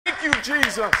Thank you,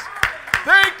 Jesus.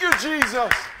 Thank you,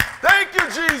 Jesus. Thank you,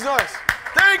 Jesus.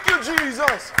 Thank you,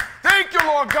 Jesus. Thank you,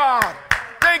 Lord God.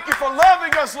 Thank you for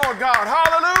loving us, Lord God.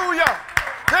 Hallelujah.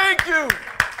 Thank you.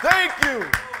 Thank you.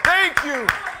 Thank you.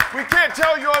 We can't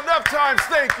tell you enough times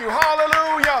thank you.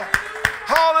 Hallelujah.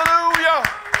 Hallelujah.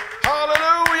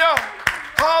 Hallelujah.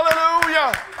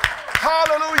 Hallelujah.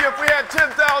 Hallelujah. If we had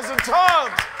 10,000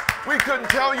 tongues, we couldn't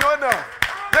tell you enough.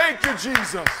 Thank you,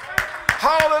 Jesus.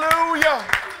 Hallelujah.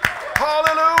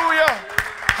 Hallelujah.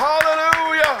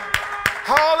 Hallelujah.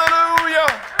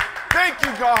 Hallelujah. Thank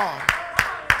you, God.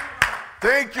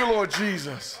 Thank you, Lord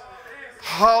Jesus.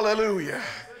 Hallelujah.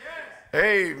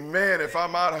 Amen. If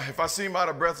I seem out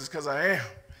of breath, it's because I am.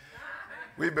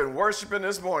 We've been worshiping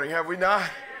this morning, have we not?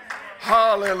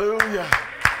 Hallelujah.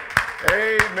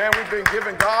 Amen. We've been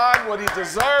giving God what he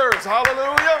deserves.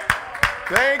 Hallelujah.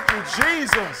 Thank you,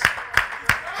 Jesus.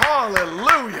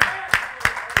 Hallelujah.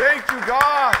 Thank you,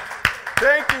 God.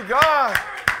 Thank you, God.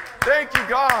 Thank you,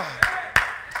 God.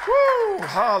 Woo.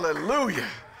 Hallelujah.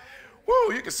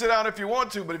 Woo. You can sit down if you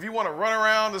want to, but if you want to run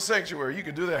around the sanctuary, you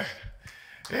can do that.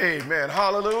 Amen.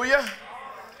 Hallelujah.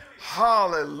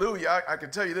 Hallelujah. I can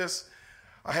tell you this.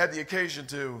 I had the occasion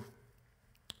to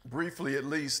briefly at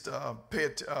least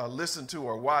listen to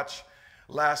or watch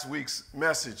last week's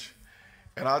message.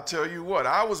 And I'll tell you what,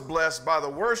 I was blessed by the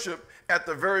worship at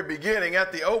the very beginning,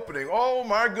 at the opening. Oh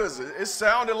my goodness, it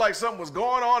sounded like something was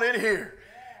going on in here.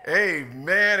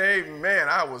 Amen, amen.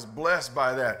 I was blessed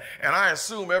by that. And I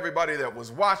assume everybody that was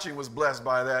watching was blessed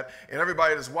by that. And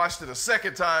everybody that's watched it a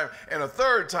second time and a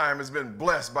third time has been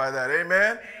blessed by that.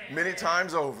 Amen? Many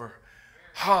times over.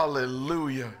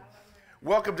 Hallelujah.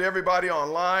 Welcome to everybody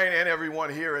online and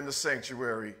everyone here in the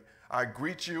sanctuary. I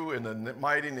greet you in the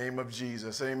mighty name of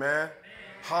Jesus. Amen?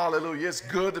 Hallelujah. It's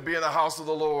good to be in the house of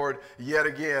the Lord yet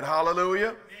again.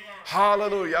 Hallelujah.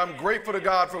 Hallelujah. I'm grateful to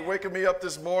God for waking me up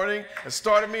this morning and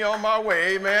starting me on my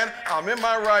way. Amen. I'm in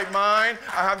my right mind.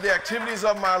 I have the activities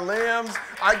of my limbs.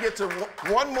 I get to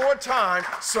one more time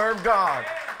serve God.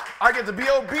 I get to be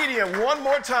obedient one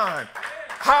more time.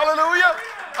 Hallelujah.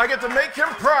 I get to make him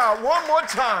proud one more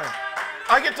time.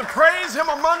 I get to praise him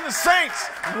among the saints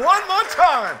one more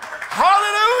time.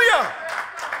 Hallelujah.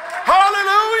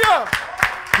 Hallelujah.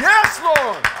 Yes,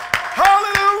 Lord.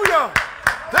 Hallelujah.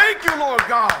 Thank you, Lord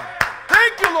God.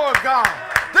 Thank you, Lord God.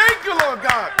 Thank you, Lord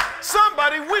God.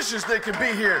 Somebody wishes they could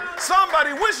be here.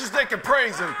 Somebody wishes they could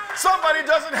praise him. Somebody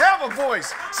doesn't have a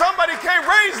voice. Somebody can't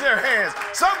raise their hands.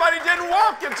 Somebody didn't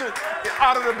walk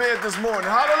out of the bed this morning.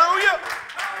 Hallelujah.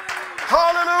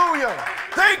 Hallelujah.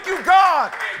 Thank you,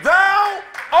 God. Thou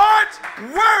art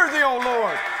worthy, O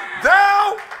Lord.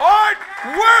 Thou art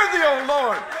worthy, O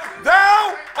Lord.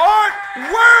 Thou art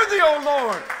worthy, O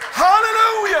Lord.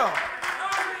 Hallelujah.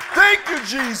 Thank you,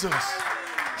 Jesus.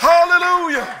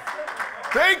 Hallelujah.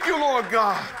 Thank you, Lord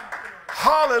God.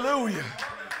 Hallelujah.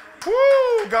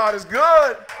 Woo, God is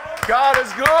good. God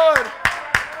is good.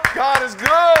 God is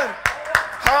good.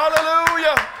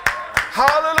 Hallelujah.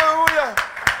 Hallelujah.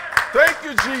 Thank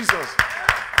you, Jesus.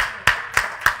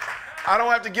 I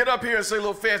don't have to get up here and say a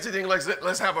little fancy thing like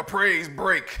let's have a praise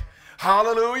break.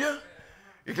 Hallelujah.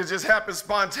 It can just happen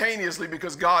spontaneously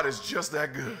because God is just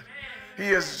that good. He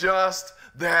is just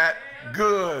that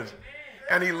good.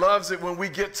 And he loves it when we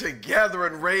get together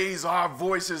and raise our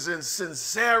voices in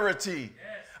sincerity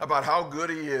about how good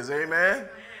he is. Amen?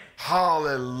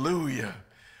 Hallelujah.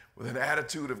 With an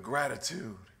attitude of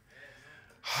gratitude.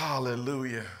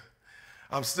 Hallelujah.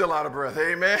 I'm still out of breath.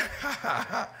 Amen?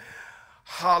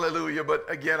 Hallelujah. But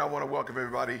again, I want to welcome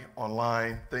everybody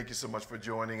online. Thank you so much for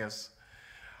joining us.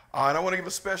 And I want to give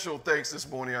a special thanks this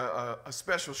morning, a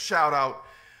special shout out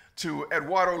to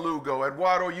Eduardo Lugo.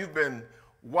 Eduardo, you've been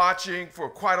watching for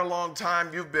quite a long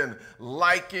time. You've been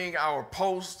liking our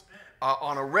posts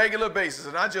on a regular basis.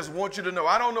 And I just want you to know,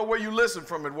 I don't know where you listen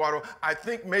from, Eduardo. I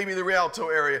think maybe the Rialto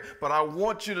area, but I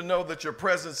want you to know that your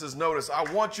presence is noticed. I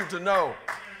want you to know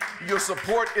your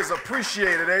support is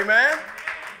appreciated. Amen?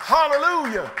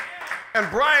 Hallelujah. And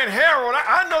Brian Harold,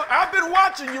 I know, I've been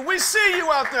watching you. We see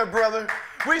you out there, brother.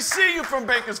 We see you from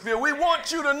Bakersfield. We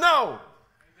want you to know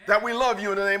that we love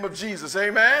you in the name of Jesus.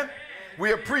 Amen?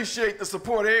 We appreciate the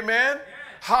support. Amen?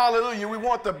 Hallelujah. We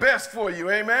want the best for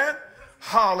you. Amen?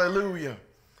 Hallelujah.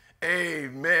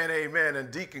 Amen, amen.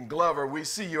 And Deacon Glover, we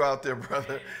see you out there,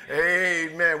 brother.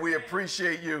 Amen. We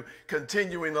appreciate you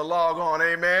continuing to log on.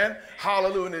 Amen.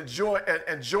 Hallelujah.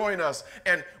 And join us.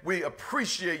 And we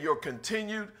appreciate your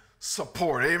continued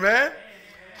support. Amen.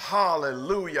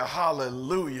 Hallelujah.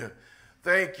 Hallelujah.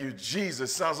 Thank you,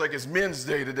 Jesus. Sounds like it's Men's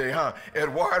Day today, huh?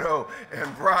 Eduardo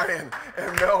and Brian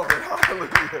and Melvin.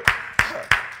 Hallelujah.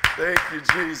 Thank you,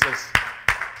 Jesus.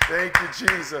 Thank you,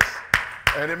 Jesus.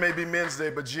 And it may be Men's Day,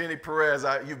 but Jenny Perez,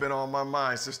 you've been on my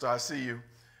mind, sister. I see you.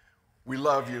 We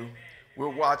love you. We're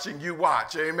watching you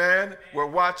watch. Amen. We're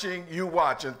watching you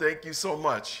watch. And thank you so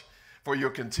much for your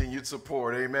continued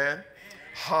support. Amen.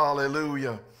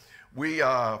 Hallelujah. We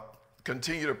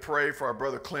continue to pray for our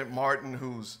brother Clint Martin,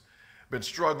 who's been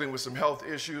struggling with some health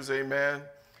issues. Amen.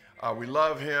 We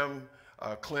love him.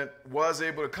 Clint was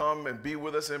able to come and be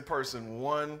with us in person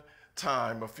one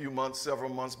time several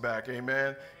months back.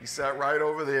 Amen. He sat right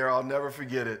over there. I'll never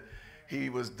forget it. He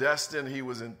was destined, he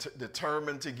was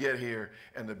determined to get here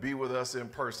and to be with us in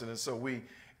person. And so we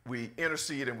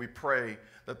intercede and we pray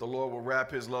that the Lord will wrap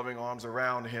his loving arms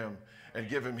around him and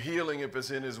give him healing if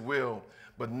it's in his will,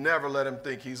 but never let him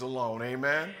think he's alone.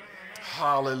 Amen.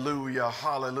 Hallelujah.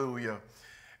 Hallelujah.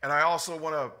 And I also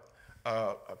want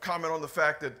to comment on the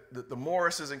fact that the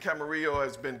Morrises in Camarillo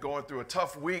has been going through a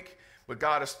tough week, but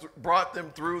God has brought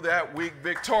them through that week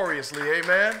victoriously.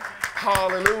 Amen.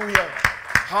 Hallelujah.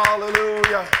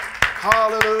 Hallelujah.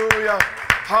 Hallelujah.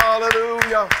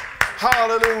 Hallelujah.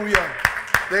 Hallelujah.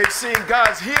 They've seen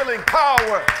God's healing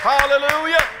power.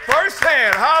 Hallelujah.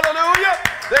 Firsthand. Hallelujah.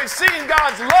 They've seen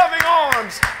God's loving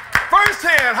arms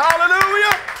firsthand.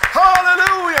 Hallelujah.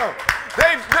 Hallelujah.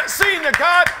 They've seen that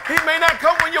God, he may not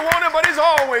come when you want him, but he's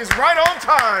always right on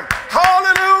time.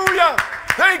 Hallelujah.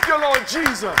 Thank you, Lord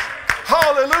Jesus.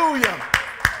 Hallelujah.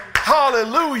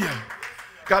 Hallelujah.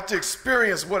 Got to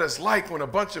experience what it's like when a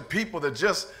bunch of people that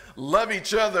just love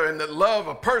each other and that love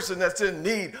a person that's in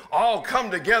need all come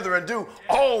together and do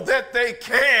all that they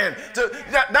can to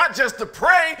not just to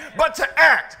pray, but to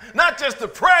act. Not just to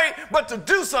pray, but to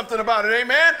do something about it.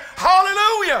 Amen.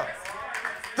 Hallelujah.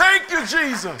 Thank you,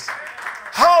 Jesus.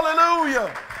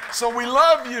 Hallelujah. So we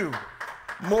love you,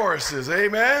 Morrises.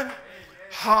 Amen.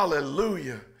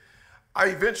 Hallelujah. I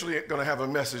eventually going to have a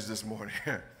message this morning,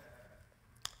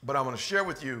 but I'm going to share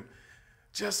with you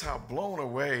just how blown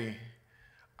away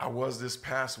I was this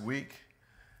past week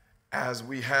as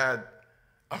we had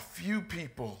a few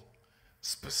people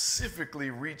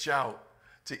specifically reach out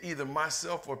to either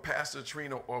myself or Pastor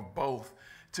Trina or both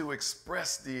to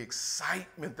express the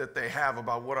excitement that they have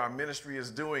about what our ministry is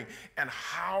doing and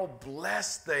how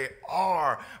blessed they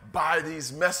are by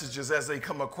these messages as they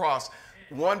come across.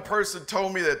 One person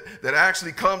told me that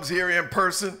actually comes here in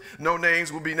person. No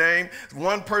names will be named.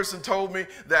 One person told me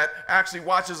that actually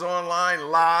watches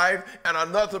online live. And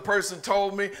another person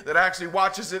told me that actually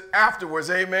watches it afterwards.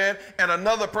 Amen. And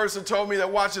another person told me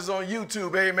that watches on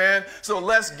YouTube. Amen. So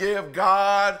let's give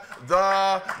God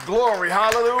the glory.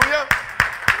 Hallelujah.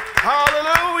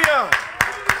 Hallelujah.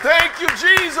 Thank you,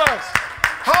 Jesus.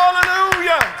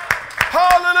 Hallelujah.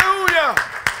 Hallelujah.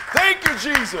 Thank you,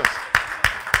 Jesus.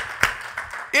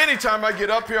 Anytime I get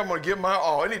up here, I'm going to give my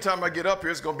all. Anytime I get up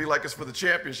here, it's going to be like it's for the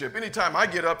championship. Anytime I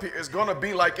get up here, it's going to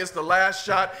be like it's the last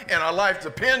shot and our life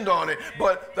depend on it.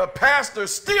 But the pastor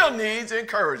still needs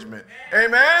encouragement.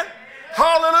 Amen?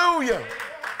 Hallelujah.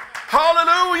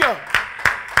 Hallelujah.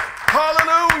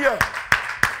 Hallelujah.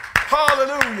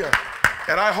 Hallelujah.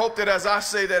 And I hope that as I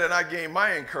say that and I gain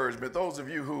my encouragement, those of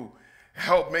you who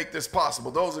help make this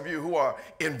possible, those of you who are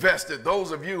invested,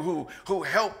 those of you who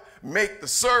help make the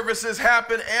services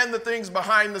happen and the things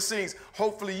behind the scenes,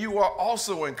 hopefully you are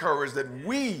also encouraged that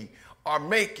we are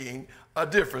making a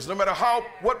difference. No matter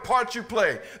what part you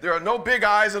play, there are no big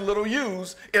I's and little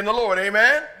U's in the Lord.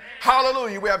 Amen?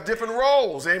 Hallelujah. We have different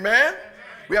roles. Amen?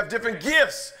 We have different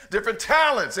gifts, different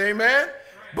talents. Amen?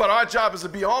 But our job is to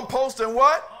be on post and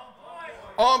what?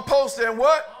 On post and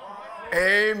what?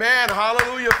 Amen.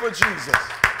 Hallelujah for Jesus.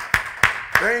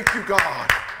 Thank you,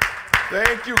 God.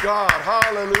 Thank you, God.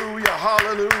 Hallelujah,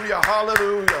 hallelujah,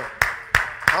 hallelujah,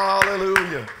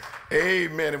 hallelujah.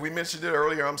 Amen. And we mentioned it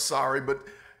earlier. I'm sorry, but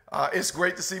it's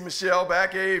great to see Michelle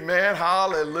back. Amen.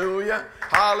 Hallelujah,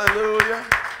 hallelujah.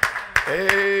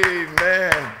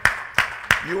 Amen.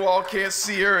 You all can't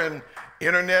see her in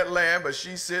internet land, but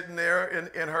she's sitting there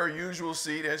in her usual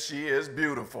seat, and she is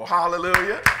beautiful.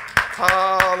 Hallelujah,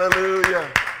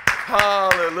 hallelujah,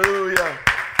 hallelujah.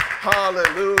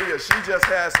 Hallelujah. She just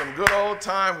had some good old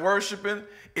time worshiping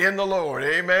in the Lord.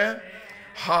 Amen.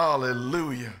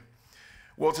 Hallelujah.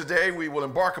 Well, today we will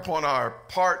embark upon our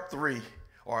part 3,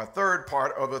 or our third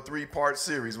part of a 3-part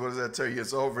series. What does that tell you?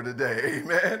 It's over today.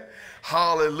 Amen.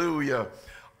 Hallelujah.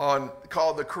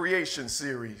 Called the Creation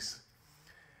Series.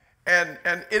 And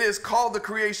it is called the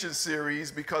Creation Series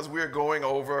because we're going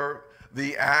over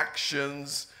the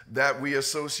actions that we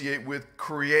associate with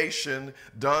creation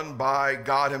done by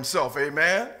God himself.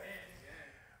 Amen?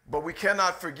 But we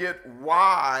cannot forget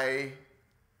why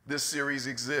this series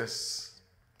exists.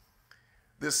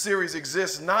 This series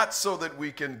exists not so that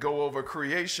we can go over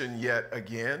creation yet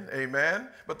again, amen?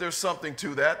 But there's something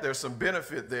to that. There's some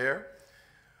benefit there.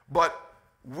 But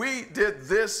we did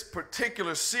this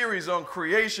particular series on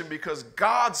creation because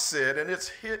God said, and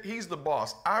He's the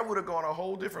boss. I would have gone a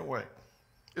whole different way.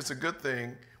 It's a good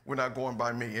thing we're not going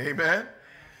by me, amen?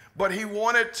 But He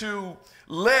wanted to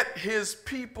let His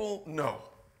people know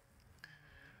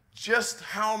just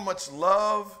how much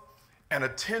love and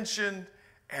attention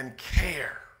and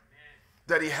care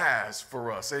that He has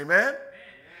for us. Amen?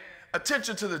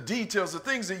 Attention to the details, the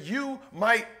things that you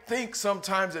might think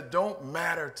sometimes that don't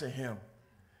matter to Him.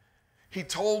 He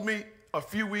told me a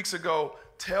few weeks ago,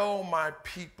 tell my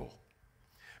people,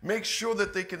 make sure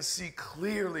that they can see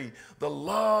clearly the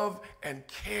love and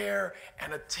care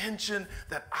and attention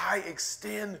that I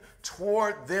extend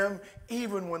toward them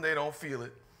even when they don't feel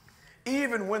it,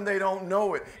 even when they don't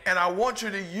know it. And I want you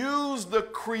to use the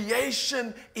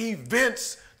creation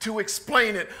events to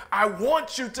explain it. I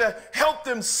want you to help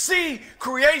them see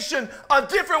creation a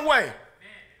different way.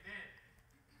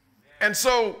 And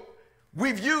so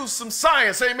we've used some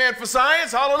science. Amen for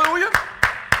science. Hallelujah.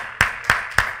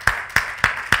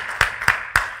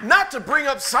 Not to bring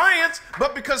up science,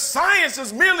 but because science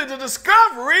is merely the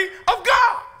discovery of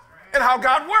God and how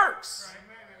God works.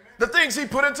 The things He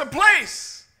put into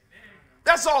place.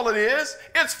 That's all it is.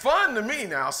 It's fun to me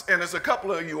now. And there's a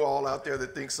couple of you all out there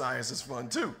that think science is fun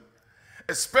too.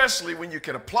 Especially when you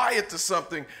can apply it to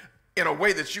something in a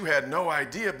way that you had no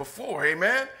idea before.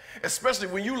 Amen? Especially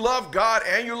when you love God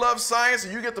and you love science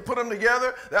and you get to put them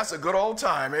together. That's a good old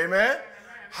time. Amen?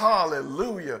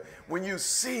 Hallelujah. When you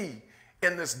see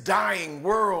in this dying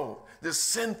world, this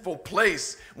sinful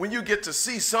place, when you get to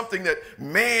see something that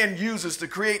man uses to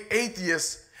create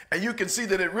atheists, and you can see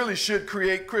that it really should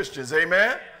create Christians.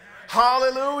 Amen?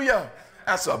 Hallelujah.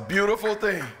 That's a beautiful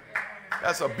thing.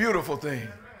 That's a beautiful thing.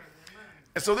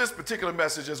 And so this particular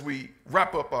message, as we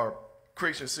wrap up our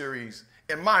creation series,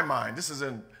 in my mind, this is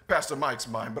in Pastor Mike's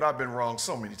mind, but I've been wrong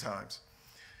so many times.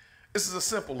 This is a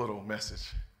simple little message.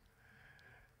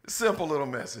 Simple little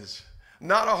message.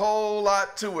 Not a whole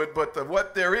lot to it, but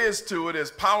what there is to it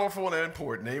is powerful and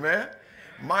important. Amen?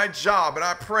 My job, and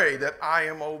I pray that I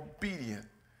am obedient.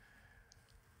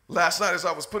 Last night as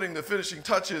I was putting the finishing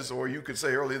touches, or you could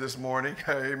say early this morning,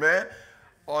 amen,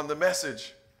 on the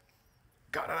message,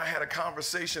 God and I had a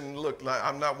conversation. Look,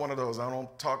 I'm not one of those. I don't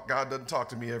talk. God doesn't talk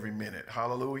to me every minute.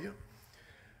 Hallelujah.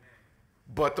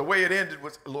 But the way it ended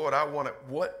was, Lord,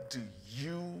 what do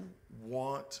you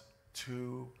want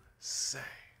to say?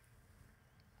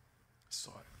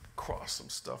 So I crossed some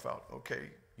stuff out. Okay,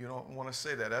 you don't want to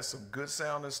say that. That's some good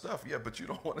sounding stuff. Yeah, but you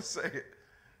don't want to say it.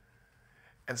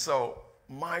 And so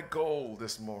my goal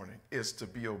this morning is to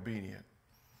be obedient.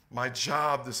 My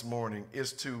job this morning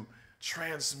is to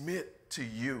transmit to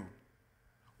you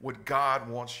what God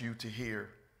wants you to hear.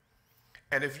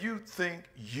 And if you think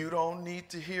you don't need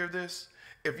to hear this,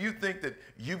 if you think that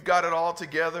you've got it all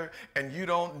together and you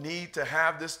don't need to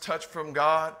have this touch from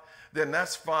God, then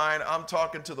that's fine. I'm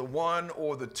talking to the one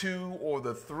or the two or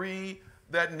the three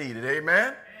that need it.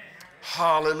 Amen?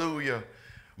 Hallelujah.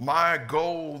 My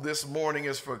goal this morning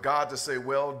is for God to say,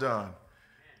 well done.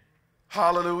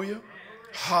 Hallelujah.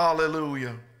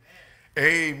 Hallelujah.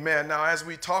 Amen. Now, as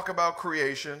we talk about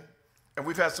creation, and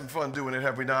we've had some fun doing it,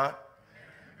 have we not?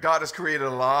 God has created a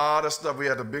lot of stuff. We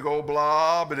had a big old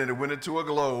blob, and then it went into a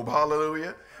globe.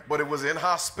 Hallelujah. But it was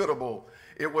inhospitable.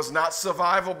 It was not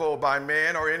survivable by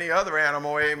man or any other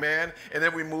animal, amen. And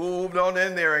then we moved on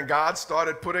in there, and God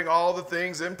started putting all the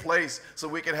things in place so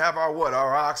we can have our what?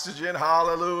 Our oxygen,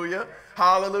 hallelujah.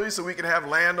 Hallelujah. So we can have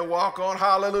land to walk on,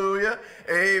 hallelujah.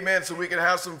 Amen. So we can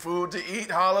have some food to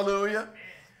eat, hallelujah.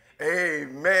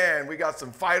 Amen. We got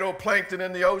some phytoplankton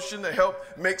in the ocean to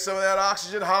help make some of that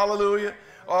oxygen, hallelujah.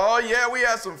 Oh, yeah, we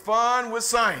had some fun with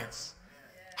science.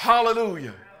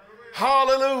 Hallelujah.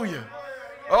 Hallelujah.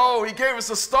 Oh, He gave us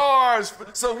the stars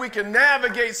so we can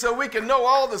navigate, so we can know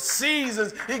all the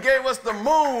seasons. He gave us the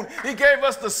moon. He gave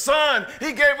us the sun.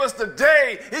 He gave us the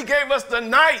day. He gave us the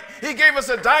night. He gave us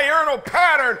a diurnal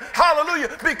pattern.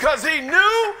 Hallelujah. Because He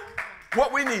knew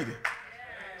what we needed.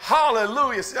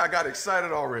 Hallelujah. See, I got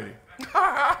excited already.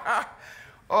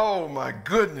 Oh, my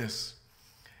goodness.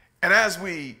 And as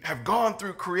we have gone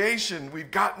through creation,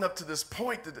 we've gotten up to this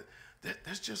point that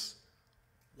there's just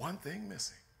one thing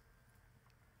missing.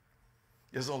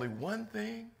 There's only one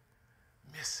thing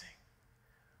missing.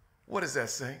 What is that,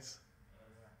 saints?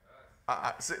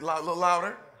 Say it a little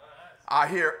louder. I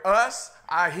hear us.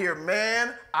 I hear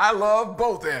man. I love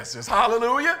both answers.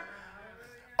 Hallelujah.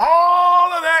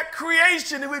 All of that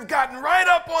creation, and we've gotten right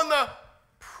up on the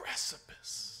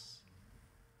precipice.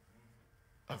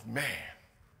 of man.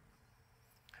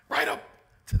 Right up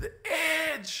to the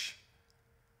edge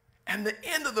and the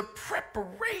end of the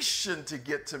preparation to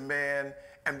get to man,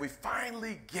 and we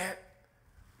finally get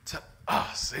to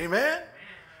us. Amen?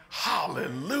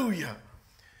 Hallelujah.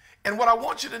 And what I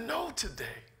want you to know today,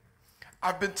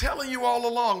 I've been telling you all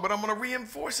along, but I'm going to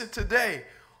reinforce it today.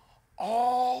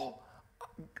 All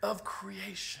of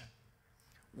creation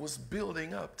was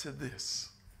building up to this.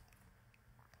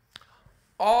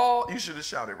 You should have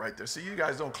shouted right there. See, you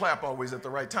guys don't clap always at the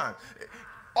right time.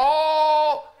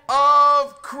 All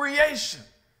of creation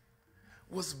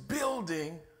was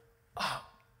building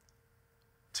up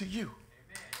to you.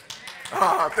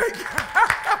 Thank you.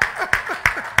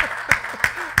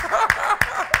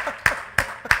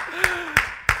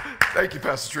 Thank you,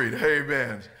 Pastor Street.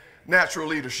 Amen. Natural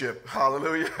leadership.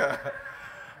 Hallelujah.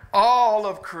 All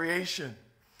of creation.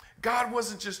 God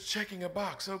wasn't just checking a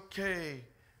box. Okay,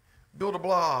 build a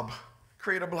blob,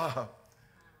 create a blob.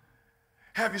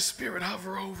 Have your spirit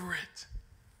hover over it.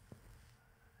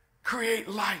 Create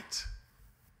light.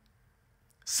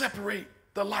 Separate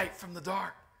the light from the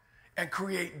dark and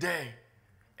create day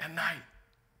and night.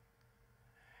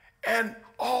 And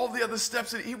all the other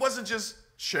steps. He wasn't just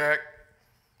check,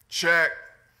 check,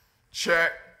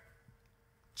 check,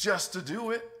 just to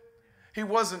do it. He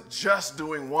wasn't just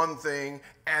doing one thing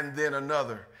and then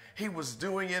another. He was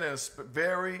doing it in a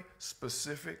very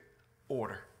specific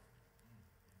order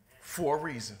for a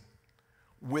reason,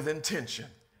 with intention.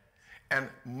 And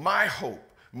my hope,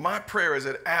 my prayer is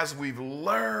that as we've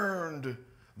learned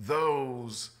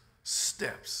those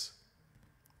steps,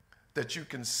 that you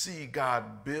can see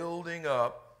God building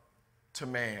up to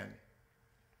man.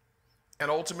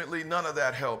 And ultimately, none of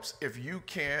that helps if you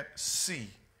can't see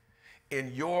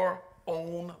in your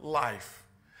own life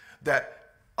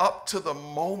that up to the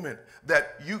moment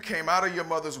that you came out of your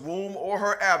mother's womb or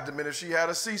her abdomen, if she had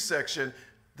a C-section,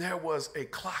 there was a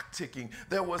clock ticking.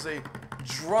 There was a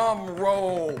drum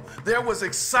roll. There was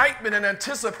excitement and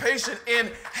anticipation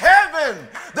in heaven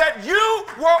that you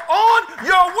were on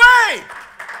your way.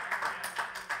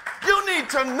 You need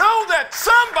to know that.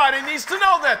 Somebody needs to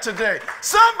know that today.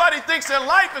 Somebody thinks their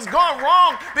life has gone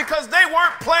wrong because they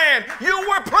weren't planned. You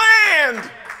were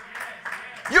planned.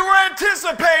 You were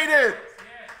anticipated.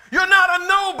 You're not a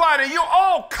nobody. You're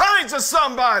all kinds of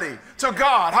somebody to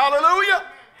God. Hallelujah.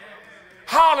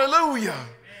 Hallelujah.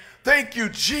 Thank you,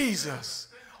 Jesus.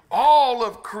 All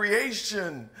of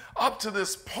creation up to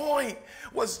this point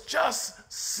was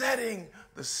just setting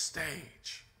the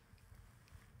stage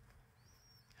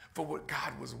for what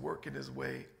God was working his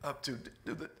way up to.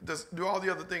 Do all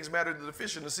the other things matter? Do the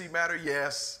fish in the sea matter?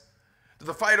 Yes. Do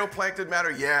the phytoplankton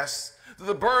matter? Yes. Do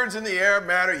the birds in the air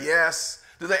matter? Yes.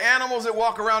 Do the animals that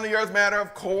walk around the earth matter?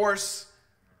 Of course.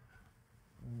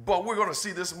 But we're going to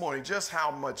see this morning just how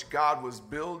much God was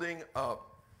building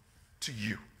up to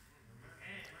you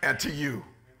and to you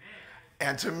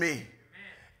and to me.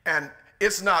 And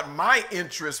it's not my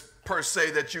interest per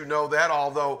se that you know that,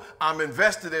 although I'm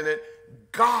invested in it.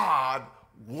 God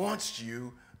wants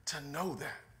you to know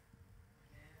that.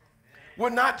 We're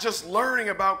not just learning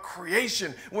about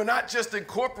creation. We're not just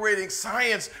incorporating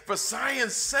science for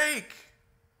science's sake.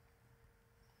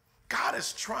 God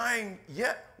is trying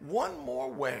yet one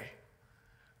more way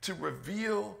to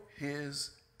reveal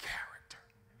his character,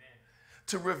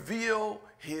 to reveal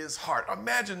his heart.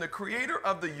 Imagine the creator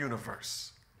of the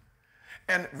universe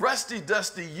and rusty,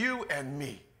 dusty you and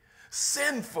me,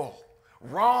 sinful,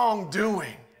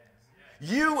 wrongdoing,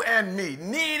 you and me,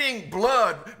 needing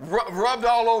blood rubbed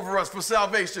all over us for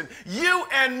salvation, you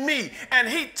and me. And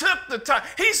he took the time,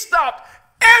 he stopped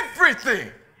everything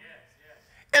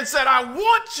and said, I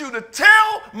want you to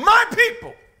tell my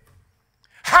people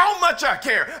how much I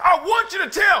care. I want you to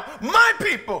tell my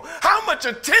people how much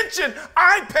attention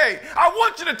I pay. I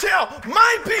want you to tell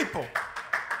my people.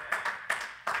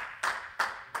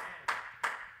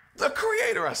 The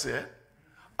creator, I said,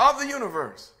 of the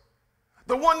universe,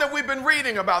 the one that we've been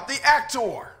reading about, the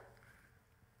actor,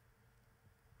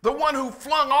 the one who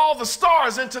flung all the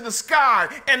stars into the sky,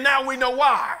 and now we know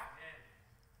why.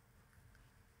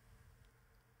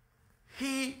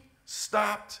 He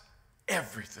stopped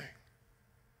everything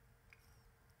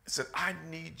and said, I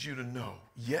need you to know,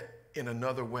 yet in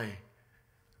another way,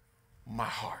 my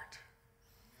heart.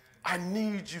 I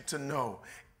need you to know.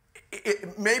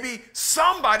 Maybe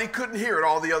somebody couldn't hear it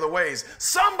all the other ways.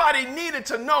 Somebody needed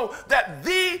to know that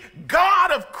the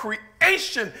God of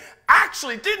creation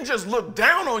actually didn't just look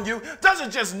down on you,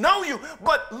 doesn't just know you,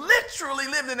 but literally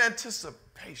lived in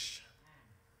anticipation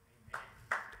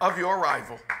of your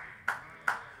arrival.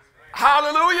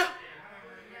 Hallelujah.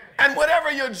 And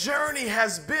whatever your journey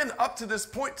has been up to this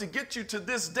point to get you to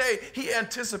this day, he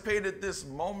anticipated this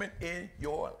moment in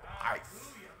your life.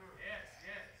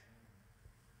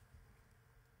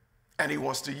 And he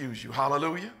wants to use you.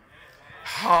 Hallelujah.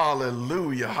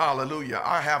 Hallelujah. Hallelujah.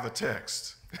 I have a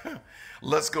text.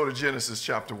 Let's go to Genesis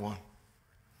chapter 1,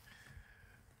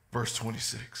 verse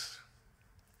 26.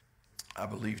 I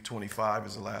believe 25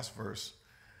 is the last verse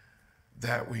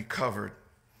that we covered.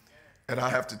 And I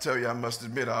have to tell you, I must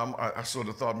admit, I sort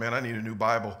of thought, man, I need a new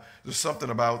Bible. There's something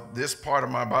about this part of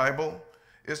my Bible.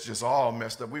 It's just all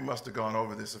messed up. We must have gone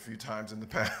over this a few times in the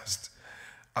past.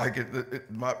 I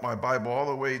get my Bible all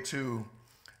the way to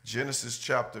Genesis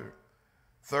chapter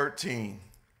 13.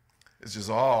 It's just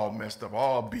all messed up,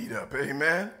 all beat up.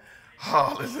 Amen?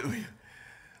 Hallelujah.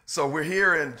 So we're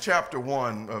here in chapter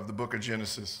 1 of the book of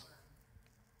Genesis,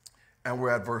 and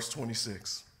we're at verse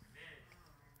 26.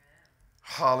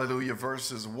 Hallelujah.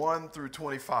 Verses 1 through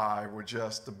 25 were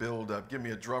just the build up. Give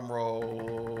me a drum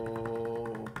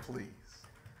roll, please.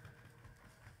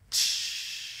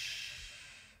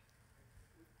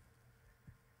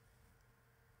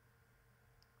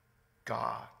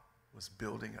 God was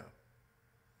building up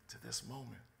to this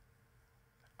moment.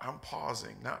 I'm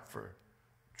pausing not for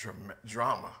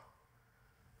drama,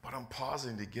 but I'm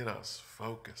pausing to get us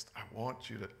focused. I want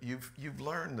you to, you've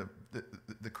learned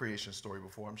the creation story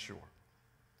before, I'm sure.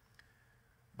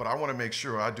 But I want to make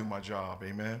sure I do my job,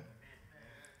 amen?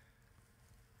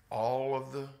 All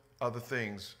of the other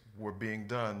things were being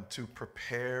done to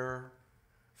prepare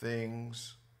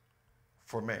things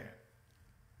for man,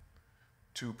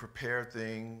 to prepare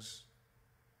things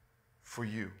for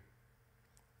you.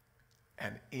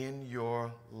 And in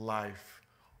your life,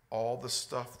 all the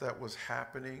stuff that was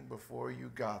happening before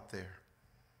you got there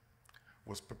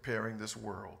was preparing this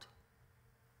world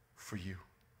for you.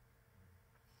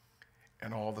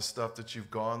 And all the stuff that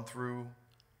you've gone through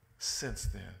since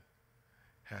then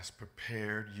has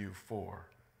prepared you for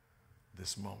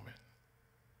this moment.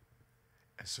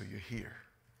 And so you're here.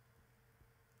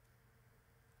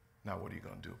 Now what are you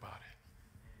going to do about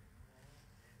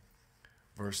it?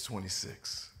 Verse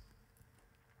 26.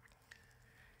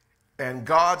 And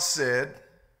God said,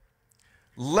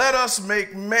 let us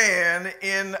make man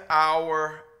in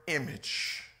our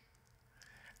image,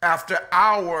 after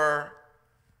our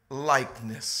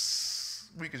likeness.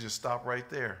 We could just stop right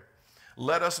there.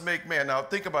 Let us make man. Now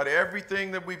think about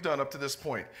everything that we've done up to this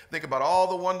point. Think about all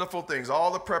the wonderful things,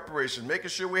 all the preparation, making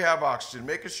sure we have oxygen,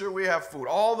 making sure we have food,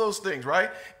 all those things,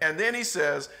 right? And then he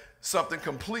says something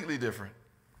completely different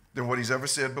than what he's ever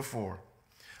said before.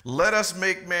 Let us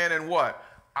make man in what?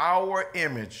 Our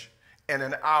image and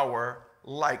in our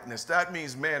likeness. That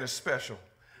means man is special.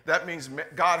 That means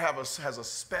God has a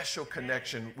special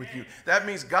connection with you. That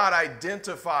means God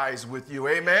identifies with you.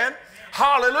 Amen?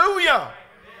 Hallelujah.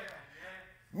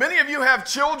 Many of you have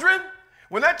children.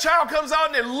 When that child comes out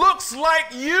and it looks like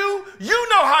you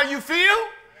know how you feel.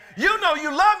 You know you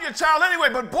love your child anyway,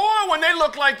 but boy, when they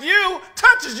look like you,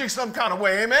 touches you some kind of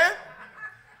way. Amen?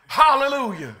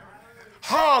 Hallelujah.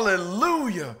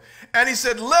 Hallelujah. And he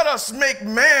said, let us make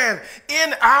man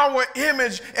in our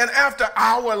image and after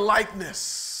our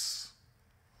likeness.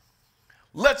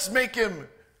 Let's make him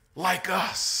like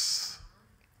us.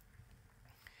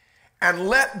 And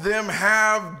let them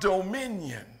have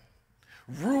dominion,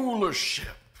 rulership,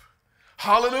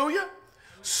 hallelujah,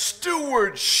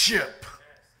 stewardship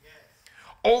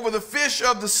over the fish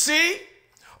of the sea,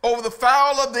 over the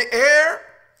fowl of the air,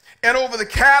 and over the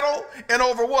cattle, and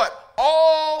over what?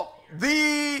 All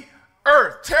the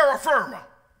earth, terra firma.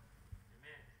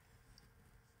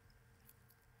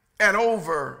 And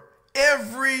over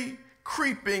every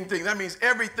creeping thing. That means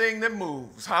everything that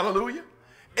moves. Hallelujah.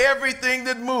 Everything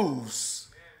that moves,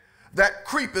 that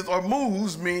creepeth or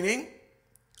moves, meaning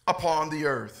upon the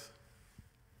earth.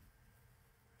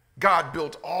 God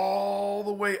built all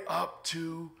the way up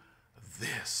to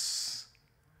this.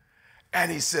 And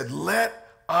he said, let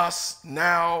us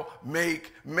now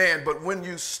make man. But when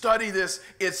you study this,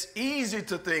 it's easy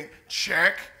to think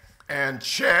check and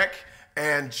check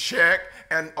and check.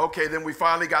 And okay, then we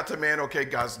finally got to man. Okay,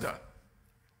 God's done.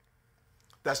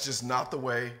 That's just not the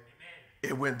way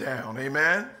it went down.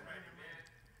 Amen?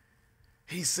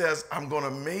 He says,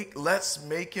 let's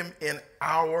make him in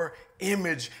our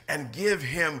image and give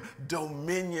him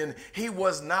dominion. He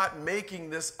was not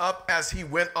making this up as he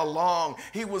went along.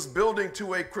 He was building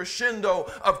to a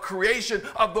crescendo of creation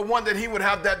of the one that he would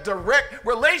have that direct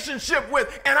relationship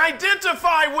with and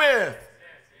identify with.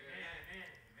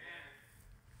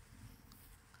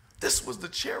 This was the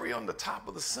cherry on the top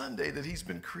of the sundae that he's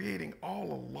been creating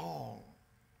all along.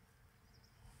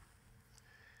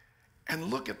 and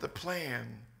look at the plan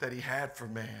that he had for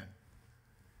man.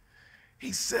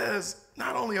 He says,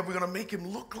 not only are we going to make him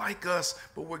look like us,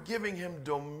 but we're giving him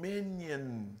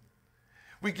dominion.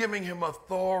 We're giving him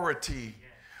authority.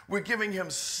 We're giving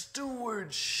him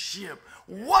stewardship.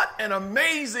 What an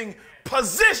amazing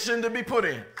position to be put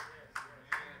in.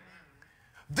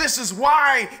 This is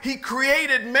why he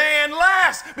created man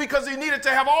last, because he needed to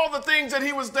have all the things that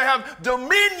he was to have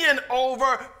dominion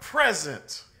over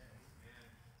present.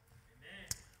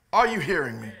 Are you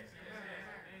hearing me?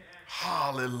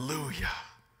 Hallelujah.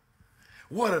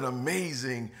 What an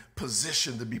amazing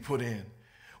position to be put in.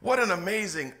 What an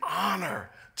amazing honor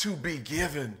to be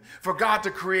given for God to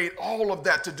create all of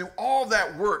that, to do all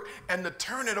that work and to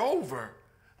turn it over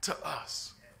to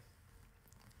us.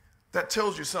 That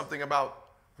tells you something about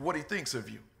what he thinks of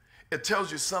you. It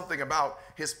tells you something about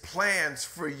his plans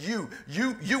for you.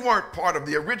 You weren't part of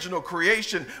the original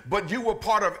creation, but you were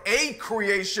part of a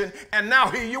creation, and now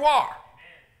here you are.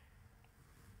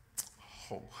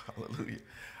 Oh, hallelujah.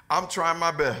 I'm trying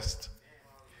my best.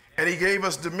 And he gave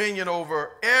us dominion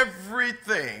over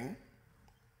everything.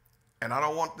 And I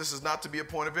don't want, this is not to be a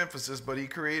point of emphasis, but he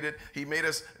gave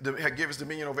us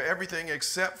dominion over everything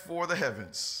except for the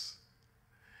heavens.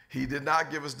 He did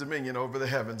not give us dominion over the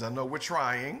heavens. I know we're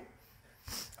trying.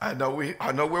 I know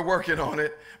we're working on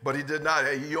it, but he did not.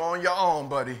 Hey, you're on your own,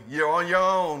 buddy. You're on your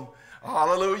own.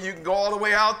 Hallelujah. You can go all the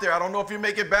way out there. I don't know if you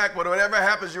make it back, but whatever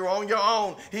happens, you're on your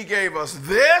own. He gave us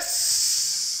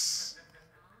this.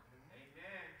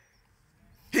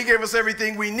 He gave us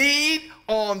everything we need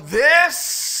on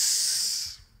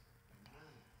this.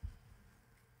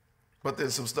 But then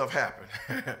some stuff happened.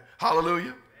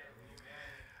 Hallelujah.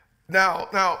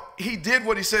 Now, he did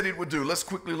what he said he would do. Let's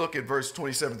quickly look at verse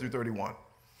 27 through 31.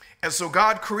 And so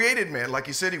God created man like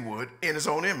he said he would, in his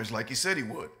own image like he said he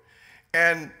would.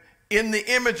 And in the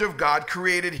image of God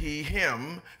created he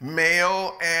him,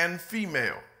 male and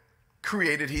female,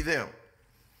 created he them.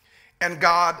 And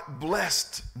God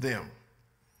blessed them.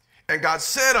 And God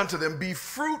said unto them, be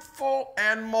fruitful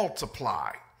and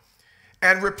multiply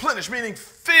and replenish, meaning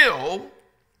fill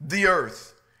the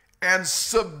earth and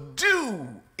subdue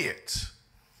it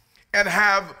and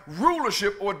have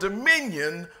rulership or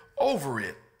dominion over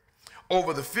it,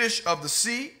 over the fish of the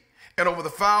sea and over the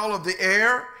fowl of the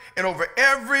air and over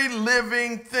every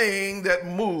living thing that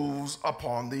moves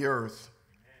upon the earth.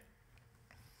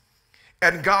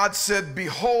 And God said,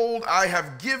 behold, I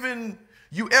have given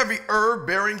you every herb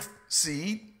bearing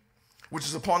seed, which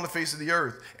is upon the face of the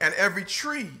earth, and every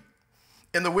tree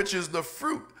in the which is the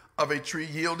fruit of a tree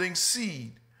yielding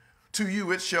seed. To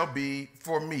you it shall be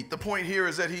for meat. The point here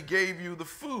is that he gave you the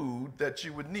food that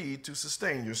you would need to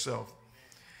sustain yourself.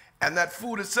 And that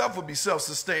food itself would be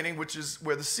self-sustaining, which is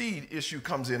where the seed issue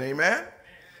comes in. Amen?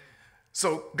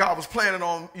 So God was planning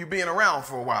on you being around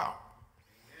for a while.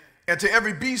 And to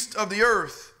every beast of the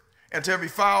earth, and to every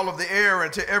fowl of the air,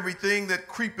 and to everything that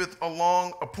creepeth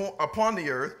along upon the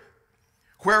earth,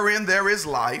 wherein there is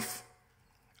life,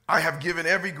 I have given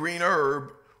every green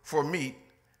herb for meat,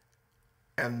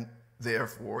 and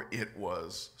therefore it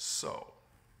was so.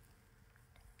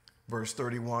 Verse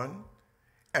 31,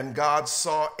 and God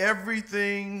saw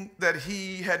everything that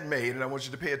he had made, and I want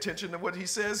you to pay attention to what he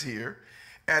says here,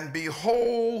 and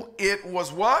behold, it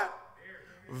was what?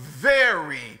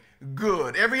 Very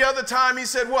good. Every other time he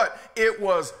said what? It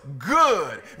was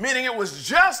good, meaning it was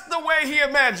just the way he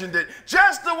imagined it,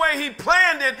 just the way he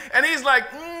planned it, and he's like,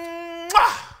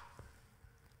 mwah!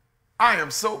 I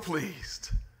am so pleased.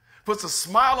 Puts a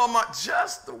smile on my,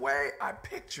 just the way I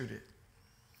pictured it.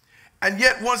 And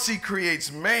yet once he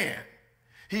creates man,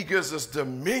 he gives us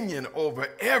dominion over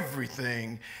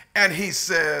everything. And he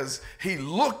says he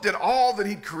looked at all that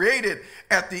he created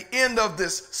at the end of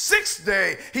this sixth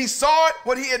day. He saw it,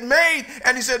 what he had made,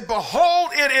 and he said,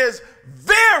 behold, it is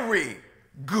very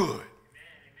good.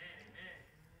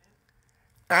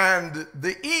 And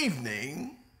the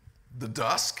evening, the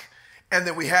dusk, and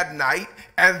then we had night,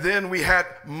 and then we had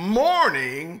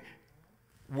morning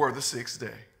were the sixth day.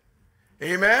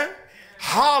 Amen?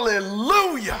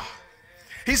 Hallelujah.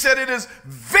 He said, it is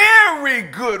very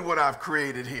good what I've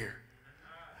created here.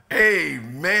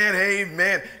 Amen,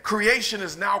 amen. Creation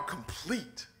is now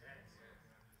complete.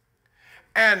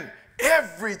 And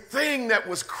everything that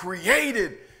was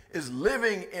created is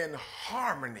living in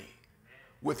harmony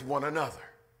with one another.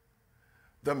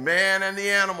 The man and the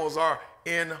animals are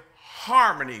in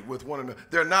harmony with one another.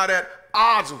 They're not at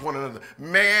odds with one another.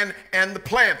 Man and the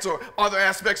plants or other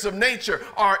aspects of nature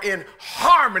are in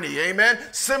harmony, amen?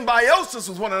 Symbiosis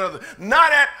with one another,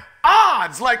 not at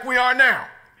odds like we are now.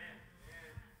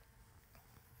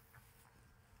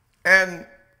 And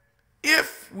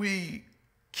if we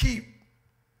keep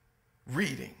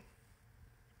reading,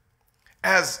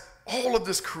 as all of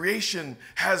this creation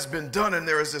has been done and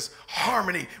there is this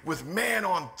harmony with man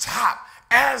on top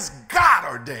as God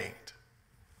ordained,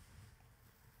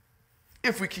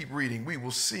 if we keep reading, we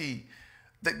will see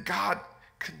that God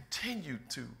continued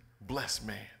to bless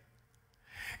man.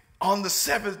 On the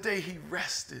seventh day, he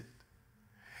rested.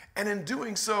 And in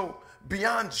doing so,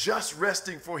 beyond just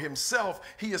resting for himself,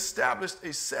 he established a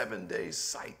 7-day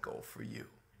cycle for you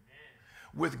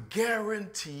with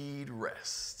guaranteed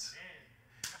rest.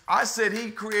 I said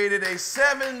he created a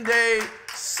 7-day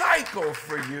cycle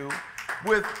for you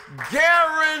with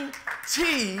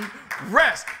guaranteed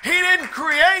rest. He didn't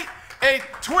create a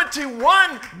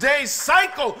 21-day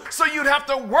cycle so you'd have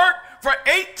to work for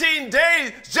 18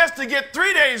 days just to get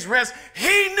 3 days rest.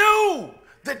 He knew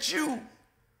that you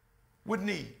would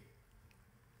need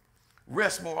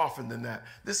rest more often than that.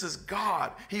 This is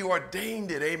God. He ordained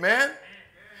it. Amen?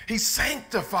 He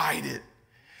sanctified it.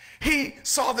 He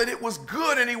saw that it was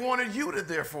good and he wanted you to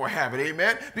therefore have it.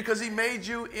 Amen? Because he made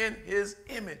you in his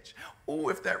image. Oh,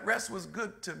 if that rest was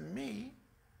good to me,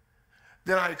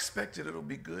 then I expected it'll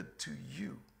be good to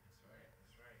you.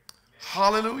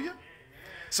 Hallelujah.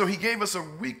 So he gave us a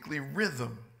weekly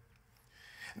rhythm.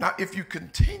 Now, if you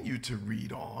continue to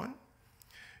read on,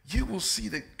 you will see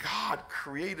that God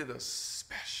created a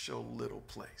special little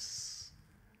place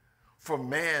for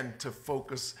man to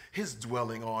focus his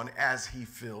dwelling on as he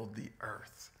filled the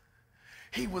earth.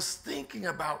 He was thinking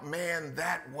about man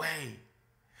that way.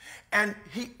 And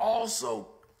he also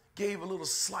gave a little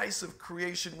slice of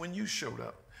creation when you showed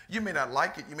up. You may not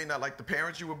like it. You may not like the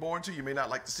parents you were born to. You may not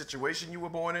like the situation you were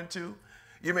born into.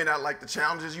 You may not like the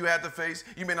challenges you had to face.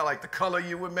 You may not like the color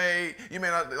you were made. You may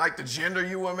not like the gender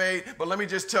you were made. But let me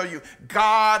just tell you,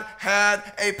 God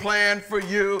had a plan for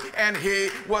you, and he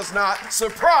was not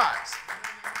surprised.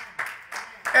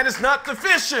 And it's not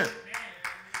deficient.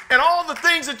 And all the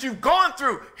things that you've gone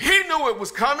through, he knew it was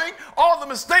coming. All the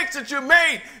mistakes that you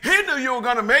made, he knew you were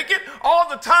going to make it. All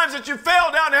the times that you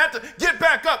fell down and had to get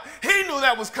back up, he knew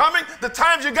that was coming. The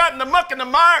times you got in the muck and the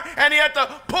mire and he had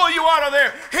to pull you out of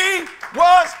there, he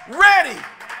was ready.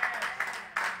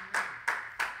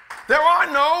 There are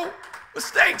no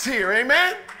mistakes here,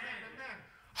 amen?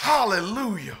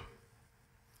 Hallelujah.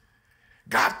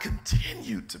 God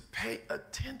continued to pay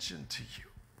attention to you.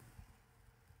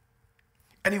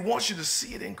 And he wants you to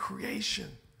see it in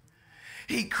creation.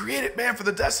 He created man for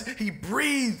the dust. He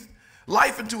breathed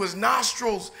life into his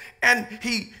nostrils. And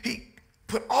he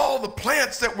put all the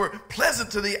plants that were pleasant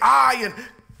to the eye and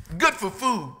good for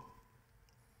food.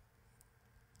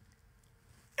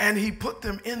 And he put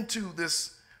them into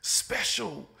this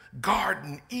special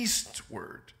garden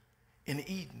eastward in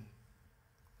Eden.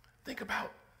 Think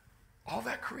about all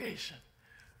that creation.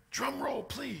 Drum roll,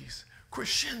 please.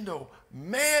 Crescendo,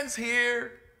 man's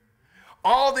here.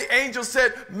 All the angels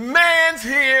said, man's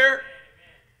here.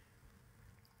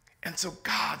 And so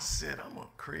God said, I'm going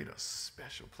to create a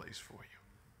special place for you.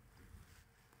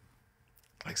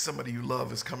 Like somebody you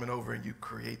love is coming over and you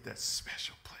create that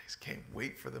special place. Can't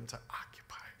wait for them to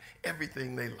occupy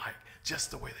everything they like, just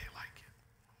the way they like it.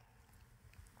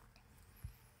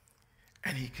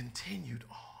 And he continued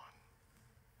on.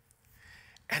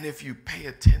 And if you pay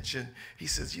attention, he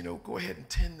says, go ahead and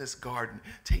tend this garden.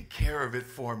 Take care of it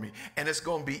for me. And it's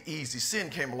going to be easy. Sin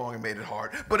came along and made it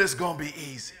hard, but it's going to be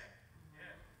easy.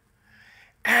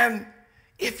 And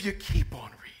if you keep on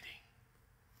reading,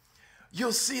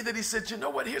 you'll see that he said, you know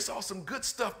what? Here's all some good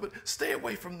stuff, but stay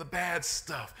away from the bad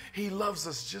stuff. He loves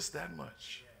us just that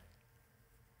much.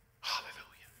 Hallelujah.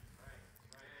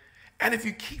 And if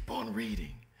you keep on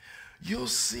reading, you'll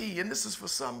see, and this is for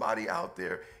somebody out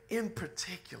there in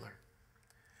particular,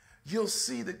 you'll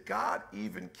see that God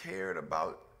even cared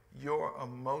about your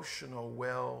emotional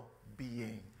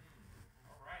well-being.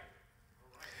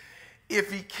 If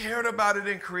he cared about it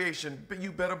in creation, but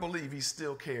you better believe he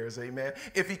still cares, amen?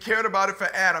 If he cared about it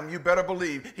for Adam, you better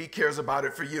believe he cares about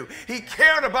it for you. He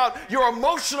cared about your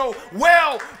emotional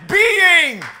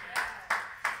well-being.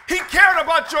 He cared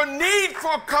about your need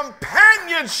for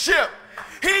companionship.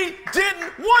 He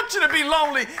didn't want you to be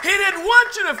lonely. He didn't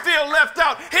want you to feel left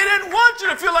out. He didn't want you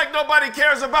to feel like nobody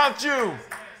cares about you.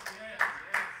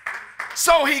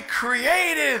 So he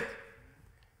created,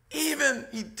 he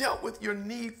dealt with your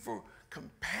need for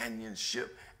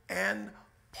companionship and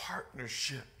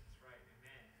partnership.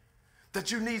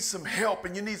 That you need some help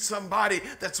and you need somebody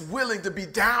that's willing to be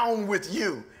down with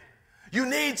you. You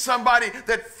need somebody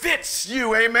that fits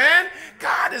you, amen?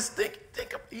 God is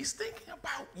he's thinking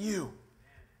about you.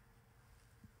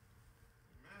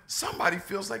 Somebody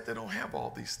feels like they don't have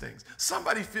all these things.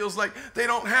 Somebody feels like they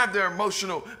don't have their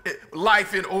emotional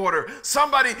life in order.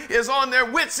 Somebody is on their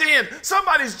wits' end.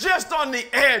 Somebody's just on the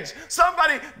edge.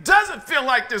 Somebody doesn't feel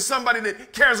like there's somebody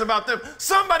that cares about them.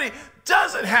 Somebody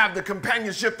doesn't have the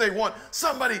companionship they want.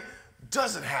 Somebody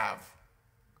doesn't have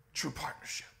true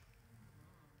partnership.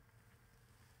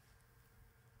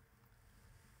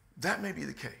 That may be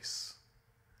the case.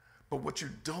 But what you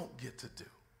don't get to do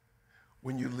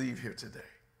when you leave here today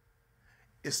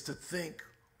is to think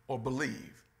or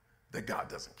believe that God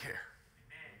doesn't care.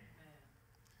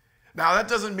 Now, that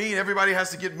doesn't mean everybody has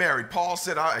to get married. Paul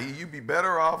said, you'd be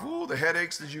better off, the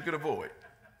headaches that you could avoid.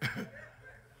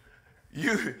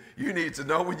 You need to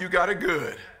know when you got it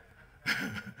good.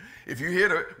 If you're here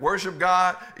to worship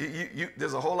God,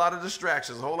 there's a whole lot of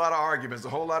distractions, a whole lot of arguments, a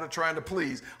whole lot of trying to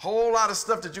please, a whole lot of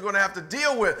stuff that you're going to have to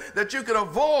deal with that you can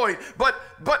avoid. But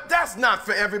that's not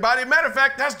for everybody. Matter of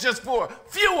fact, that's just for a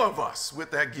few of us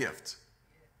with that gift.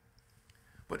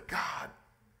 But God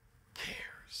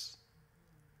cares.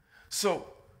 So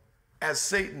as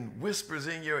Satan whispers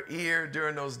in your ear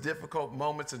during those difficult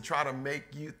moments and try to make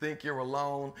you think you're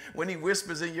alone, when he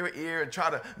whispers in your ear and try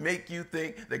to make you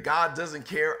think that God doesn't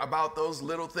care about those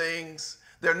little things,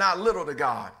 they're not little to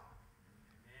God.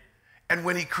 And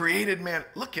when he created man,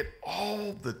 look at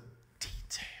all the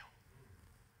detail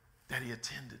that he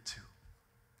attended to,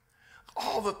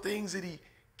 all the things that he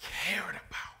cared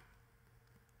about.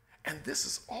 And this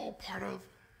is all part of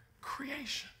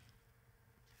creation.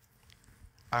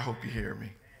 I hope you hear me.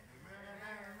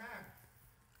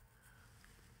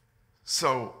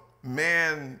 So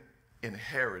man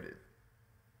inherited,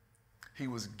 he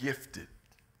was gifted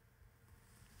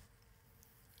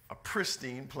a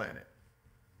pristine planet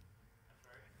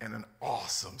and an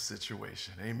awesome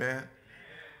situation. Amen.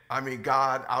 I mean,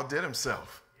 God outdid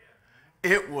himself.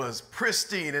 It was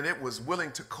pristine and it was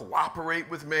willing to cooperate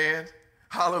with man.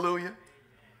 Hallelujah.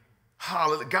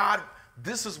 Hallelujah. God,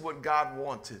 this is what God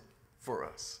wanted for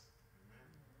us.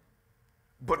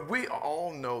 But we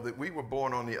all know that we were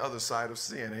born on the other side of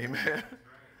sin. Amen.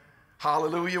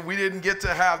 Hallelujah. We didn't get to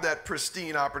have that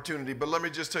pristine opportunity, but let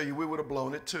me just tell you, we would have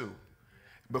blown it too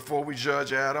before we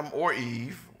judge Adam or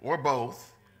Eve or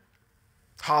both.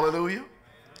 Hallelujah.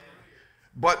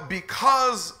 But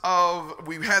because of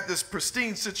we had this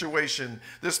pristine situation,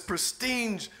 this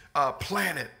pristine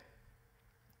planet,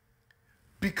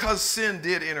 because sin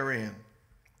did enter in,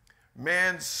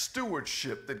 man's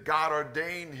stewardship that God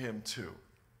ordained him to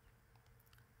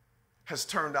has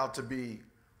turned out to be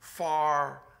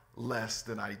far less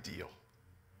than ideal.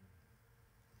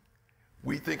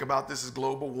 We think about this as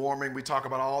global warming. We talk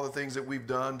about all the things that we've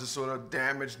done to sort of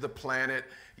damage the planet.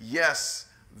 Yes,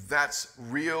 that's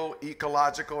real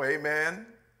ecological, amen,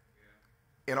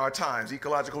 in our times.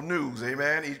 Ecological news,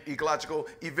 amen, ecological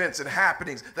events and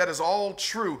happenings. That is all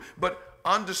true, but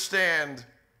understand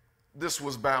this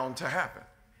was bound to happen.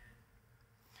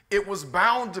 It was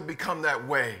bound to become that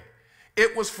way.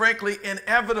 It was frankly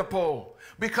inevitable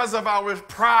because of our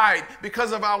pride,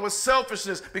 because of our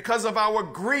selfishness, because of our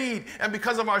greed, and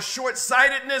because of our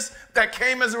short-sightedness that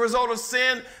came as a result of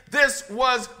sin. This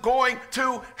was going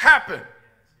to happen.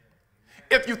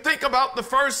 If you think about the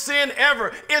first sin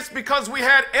ever, it's because we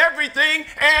had everything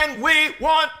and we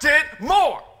wanted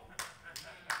more.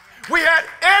 We had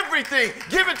everything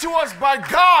given to us by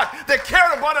God that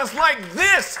cared about us like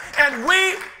this, and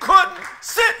we couldn't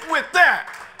sit with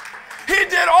that. He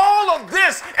did all of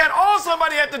this, and all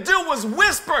somebody had to do was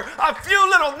whisper a few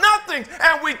little nothings,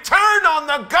 and we turned on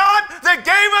the God that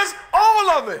gave us all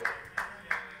of it.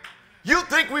 You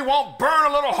think we won't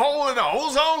burn a little hole in the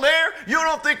ozone layer? You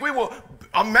don't think we will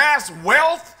amass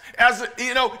wealth as,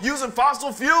 using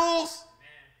fossil fuels?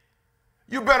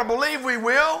 You better believe we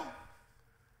will.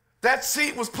 That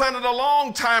seed was planted a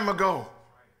long time ago.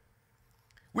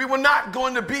 We were not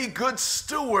going to be good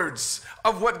stewards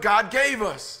of what God gave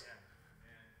us.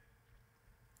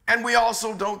 And we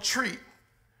also don't treat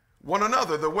one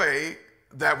another the way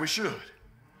that we should.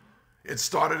 It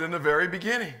started in the very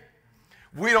beginning.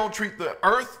 We don't treat the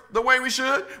earth the way we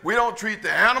should. We don't treat the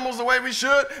animals the way we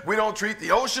should. We don't treat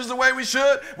the oceans the way we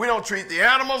should. We don't treat the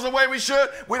animals the way we should.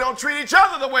 We don't treat each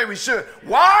other the way we should.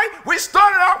 Why? We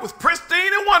started out with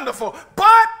pristine and wonderful,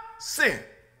 but sin.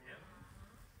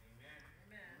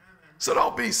 So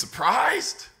don't be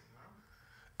surprised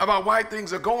about why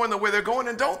things are going the way they're going,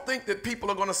 and don't think that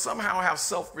people are going to somehow have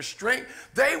self-restraint.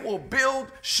 They will build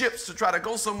ships to try to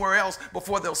go somewhere else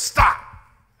before they'll stop.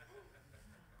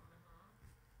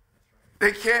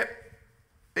 They can't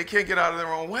get out of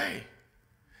their own way,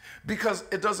 because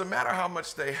it doesn't matter how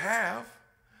much they have,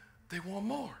 they want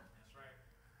more.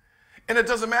 And it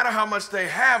doesn't matter how much they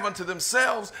have unto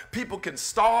themselves. People can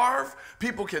starve.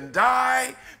 People can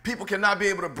die. People cannot be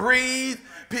able to breathe.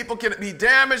 People can be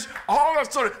damaged. All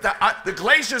that sort of, the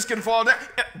glaciers can fall down.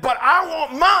 But I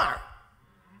want mine.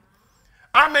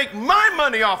 I make my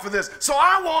money off of this, so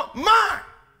I want mine.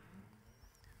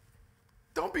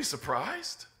 Don't be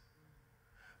surprised.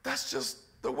 That's just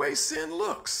the way sin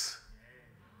looks.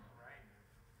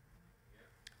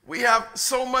 We have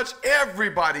so much,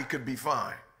 everybody could be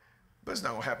fine. But it's not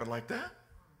going to happen like that.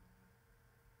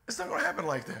 It's not going to happen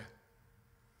like that.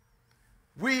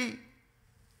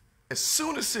 As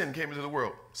soon as sin came into the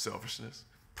world, selfishness,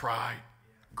 pride,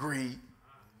 greed,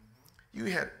 you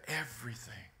had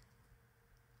everything.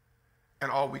 And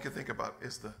all we could think about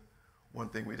is the one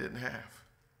thing we didn't have.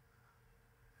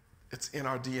 It's in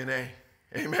our DNA.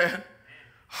 Amen.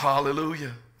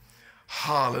 Hallelujah.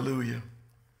 Hallelujah.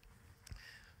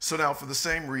 So now, for the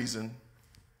same reason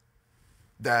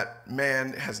that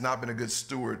man has not been a good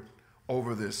steward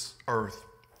over this earth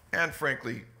and,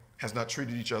 frankly, has not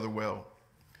treated each other well,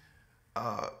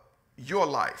 your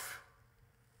life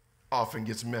often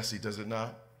gets messy, does it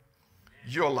not?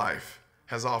 Your life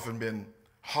has often been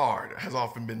hard, has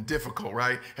often been difficult,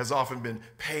 right? Has often been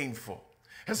painful,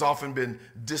 has often been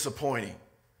disappointing,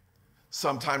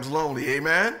 sometimes lonely,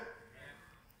 amen?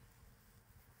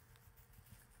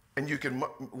 And you can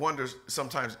wonder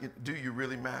sometimes, do you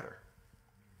really matter?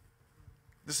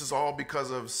 This is all because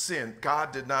of sin.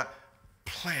 God did not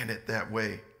plan it that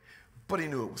way, but he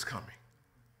knew it was coming.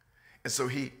 And so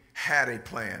he had a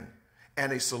plan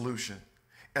and a solution.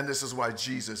 And this is why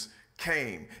Jesus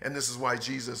came. And this is why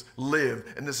Jesus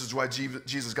lived. And this is why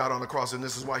Jesus got on the cross. And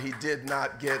this is why he did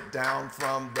not get down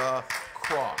from the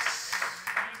cross.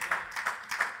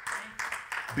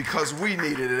 Because we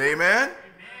needed it, amen?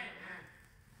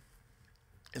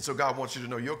 And so God wants you to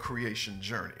know your creation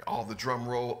journey, all the drum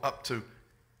roll up to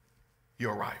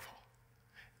your arrival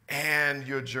and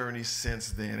your journey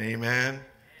since then, amen?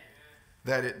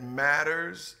 That it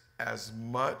matters as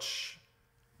much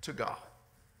to God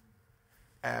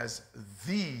as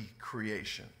the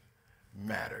creation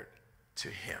mattered to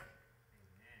him.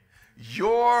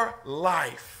 Your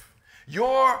life,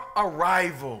 your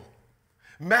arrival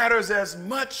matters as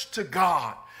much to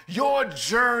God. Your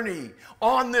journey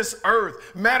on this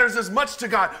earth matters as much to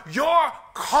God. Your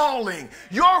calling,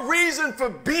 your reason for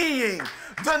being,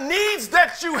 the needs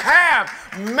that you have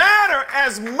matter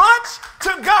as much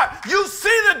to God. You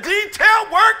see the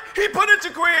detailed work he put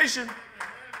into creation.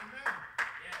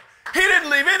 He didn't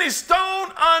leave any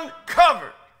stone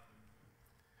uncovered.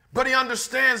 But he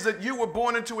understands that you were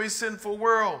born into a sinful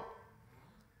world.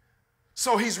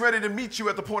 So he's ready to meet you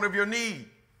at the point of your need.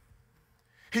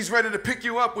 He's ready to pick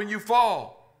you up when you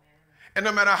fall. And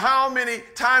no matter how many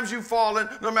times you've fallen,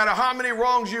 no matter how many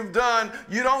wrongs you've done,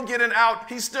 you don't get an out.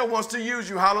 He still wants to use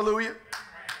you. Hallelujah.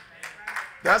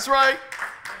 That's right.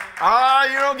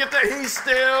 You don't get that. He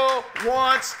still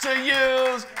wants to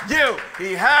use you.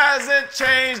 He hasn't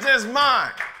changed his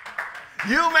mind.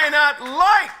 You may not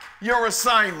like your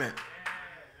assignment.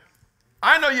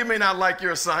 I know you may not like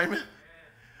your assignment.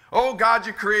 Oh, God,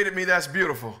 you created me. That's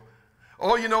beautiful.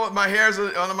 Oh, you know what? My hairs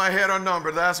on my head are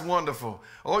numbered. That's wonderful.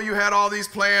 Oh, you had all these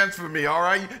plans for me, all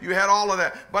right? You had all of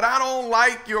that. But I don't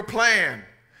like your plan.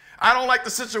 I don't like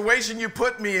the situation you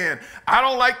put me in. I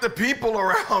don't like the people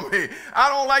around me. I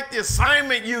don't like the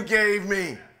assignment you gave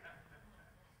me.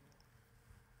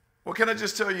 Well, can I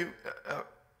just tell you,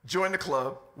 join the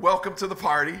club. Welcome to the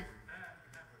party.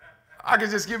 I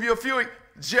can just give you a few.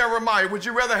 Jeremiah, would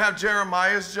you rather have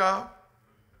Jeremiah's job?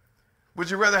 Would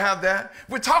you rather have that?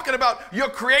 We're talking about your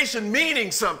creation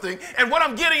meaning something, and what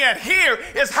I'm getting at here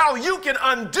is how you can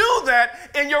undo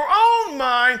that in your own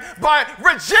mind by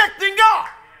rejecting God.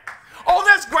 Oh,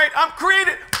 that's great. I'm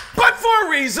created, but for a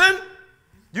reason.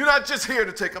 You're not just here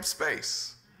to take up space.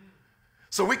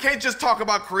 So we can't just talk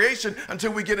about creation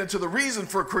until we get into the reason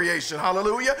for creation.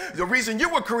 Hallelujah. The reason you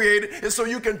were created is so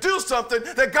you can do something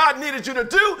that God needed you to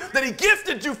do, that he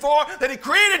gifted you for, that he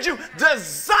created you,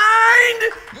 designed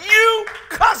you,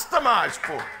 customized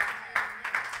for.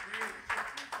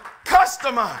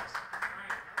 Customized.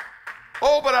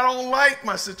 Oh, but I don't like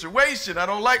my situation. I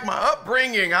don't like my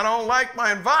upbringing. I don't like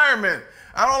my environment.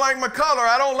 I don't like my color.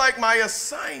 I don't like my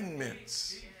assignments.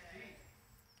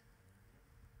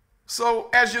 So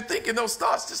as you're thinking those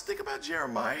thoughts, just think about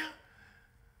Jeremiah.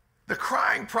 The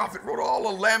crying prophet wrote all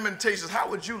the lamentations. How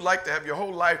would you like to have your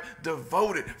whole life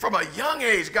devoted from a young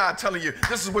age, God telling you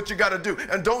this is what you got to do,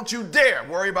 and don't you dare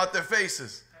worry about their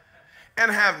faces,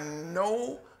 and have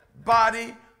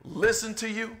nobody listen to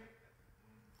you?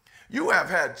 You have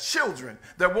had children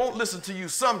that won't listen to you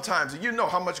sometimes, and you know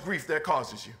how much grief that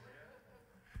causes you.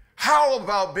 How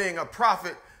about being a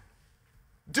prophet,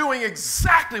 doing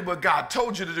exactly what God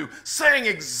told you to do, saying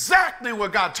exactly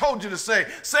what God told you to say,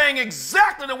 saying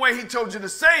exactly the way he told you to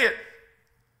say it,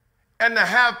 and to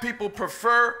have people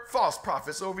prefer false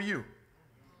prophets over you?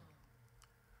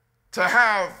 To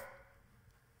have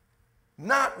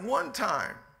not one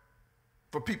time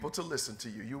for people to listen to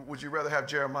you. Would you rather have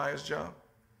Jeremiah's job?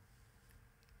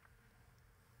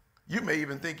 You may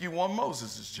even think you want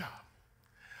Moses' job.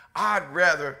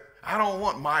 I don't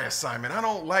want my assignment. I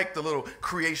don't like the little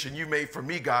creation you made for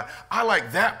me, God. I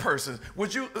like that person.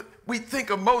 We think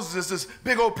of Moses as this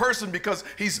big old person because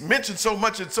he's mentioned so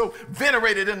much and so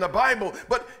venerated in the Bible,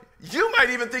 but you might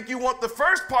even think you want the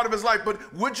first part of his life,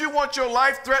 but would you want your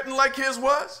life threatened like his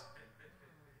was?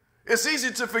 It's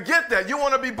easy to forget that. You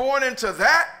want to be born into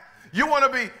that? You want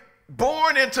to be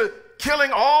born into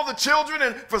killing all the children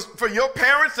and for your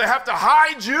parents to have to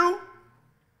hide you?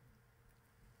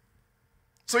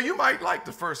 So you might like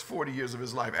the first 40 years of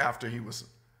his life after he was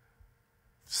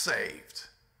saved.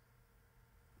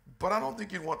 But I don't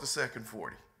think you'd want the second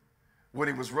 40 when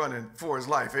he was running for his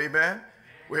life. Amen?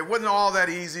 It wasn't all that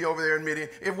easy over there in Midian.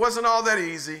 It wasn't all that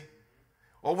easy.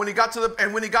 Or when he got to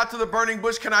the burning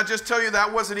bush, can I just tell you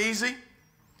that wasn't easy?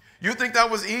 You think that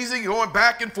was easy, going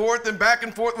back and forth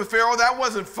with Pharaoh? That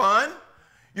wasn't fun.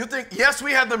 You think, yes,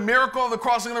 we had the miracle of the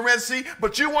crossing of the Red Sea,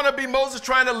 but you want to be Moses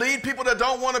trying to lead people that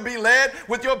don't want to be led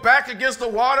with your back against the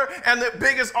water and the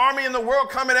biggest army in the world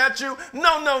coming at you?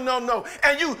 No, no, no, no.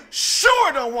 And you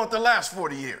sure don't want the last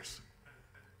 40 years.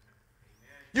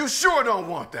 You sure don't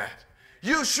want that.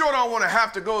 You sure don't want to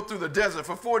have to go through the desert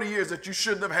for 40 years that you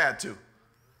shouldn't have had to.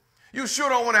 You sure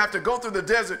don't want to have to go through the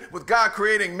desert with God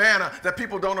creating manna that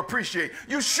people don't appreciate.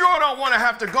 You sure don't want to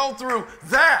have to go through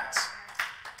that.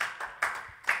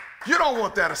 You don't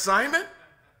want that assignment.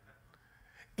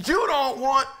 You don't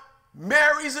want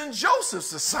Mary's and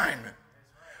Joseph's assignment.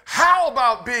 How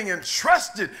about being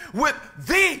entrusted with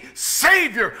the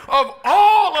Savior of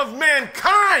all of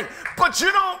mankind, but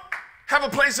you don't have a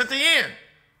place at the end?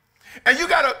 And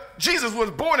Jesus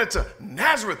was born into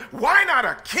Nazareth. Why not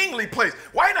a kingly place?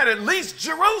 Why not at least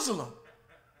Jerusalem?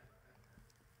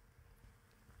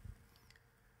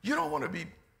 You don't want to be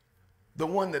the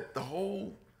one that the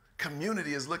whole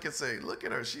community is looking and say, look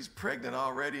at her, she's pregnant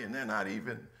already and they're not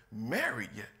even married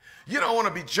yet. You don't want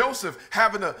to be Joseph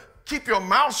having to keep your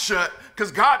mouth shut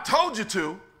because God told you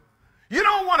to. You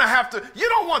don't want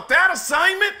that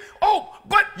assignment. Oh,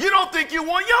 but you don't think you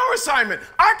want your assignment.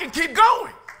 I can keep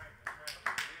going.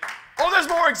 Oh, there's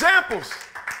more examples.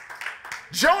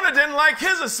 Jonah didn't like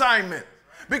his assignment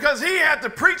because he had to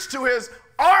preach to his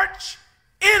arch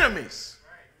enemies.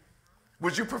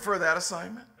 Would you prefer that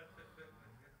assignment?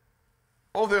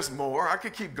 Oh, there's more. I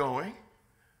could keep going.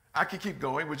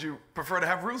 Would you prefer to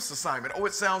have Ruth's assignment? Oh,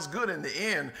 it sounds good in the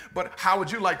end, but how would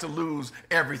you like to lose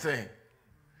everything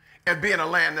and be in a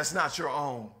land that's not your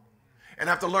own and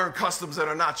have to learn customs that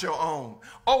are not your own?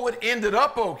 Oh, it ended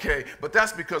up okay, but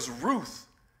that's because Ruth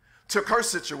took her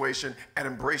situation and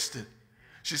embraced it.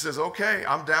 She says, okay,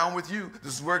 I'm down with you.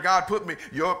 This is where God put me.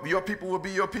 Your people will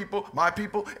be your people, my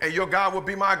people, and your God will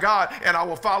be my God, and I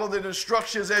will follow the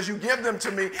instructions as you give them to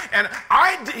me. And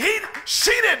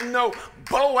she didn't know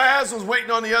Boaz was waiting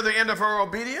on the other end of her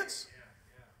obedience,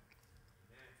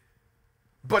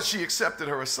 but she accepted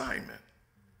her assignment.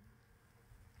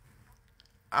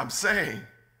 I'm saying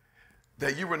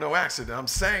that you were no accident. I'm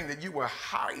saying that you were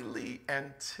highly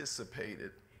anticipated.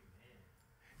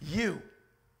 You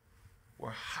were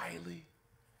highly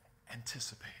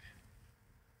anticipated.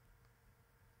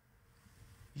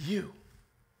 You,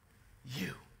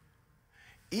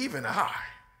 even I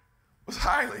was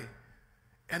highly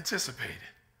anticipated.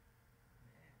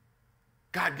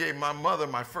 God gave my mother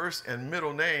my first and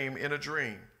middle name in a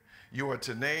dream. You are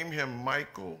to name him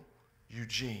Michael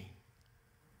Eugene.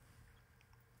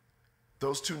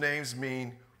 Those two names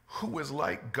mean who is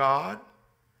like God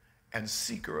and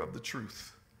seeker of the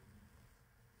truth.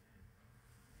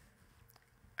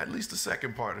 At least the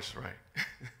second part is right.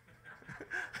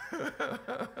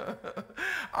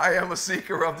 I am a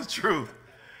seeker of the truth.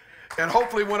 And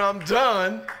hopefully when I'm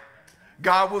done,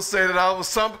 God will say that I was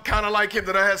some kind of like him,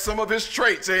 that I had some of his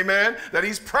traits, amen, that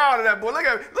he's proud of that boy. Look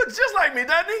at him, looks just like me,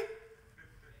 doesn't he?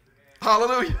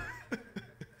 Hallelujah.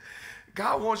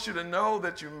 God wants you to know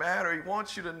that you matter. He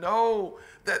wants you to know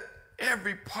that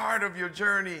every part of your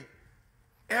journey,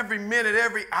 every minute,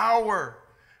 every hour,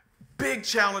 big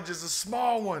challenges, the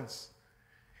small ones,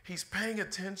 he's paying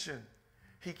attention.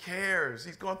 He cares.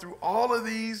 He's gone through all of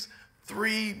these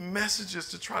 3 messages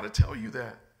to try to tell you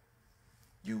that.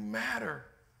 You matter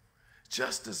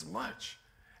just as much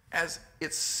as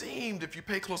it seemed, if you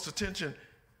pay close attention,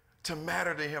 to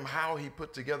matter to him how he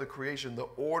put together creation, the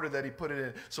order that he put it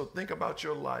in. So think about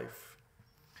your life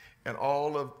and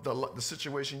all of the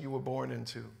situation you were born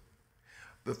into,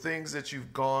 the things that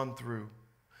you've gone through,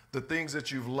 the things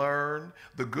that you've learned,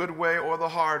 the good way or the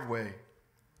hard way.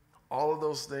 All of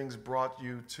those things brought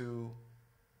you to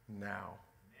now.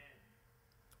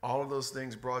 All of those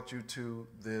things brought you to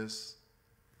this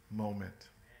moment.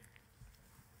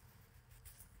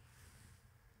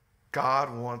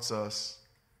 God wants us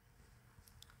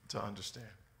to understand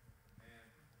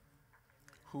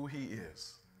who he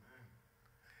is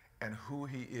and who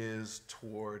he is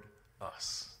toward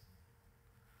us.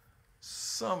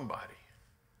 Somebody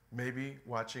may be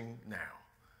watching now,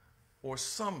 or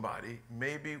somebody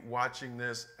may be watching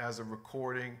this as a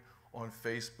recording on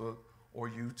Facebook or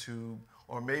YouTube,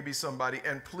 or maybe somebody,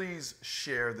 and please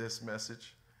share this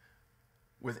message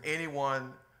with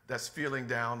anyone that's feeling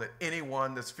down, that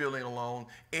anyone that's feeling alone,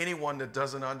 anyone that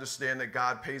doesn't understand that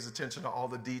God pays attention to all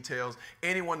the details,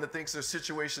 anyone that thinks their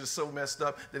situation is so messed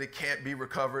up that it can't be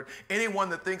recovered, anyone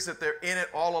that thinks that they're in it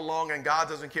all along and God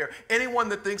doesn't care, anyone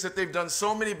that thinks that they've done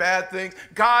so many bad things.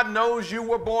 God knows you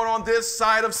were born on this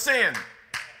side of sin.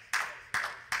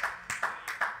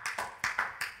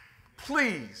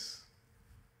 Please,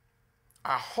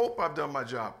 I hope I've done my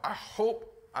job. I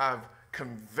hope I've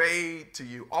conveyed to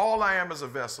you. All I am is a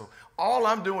vessel. All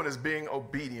I'm doing is being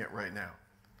obedient right now,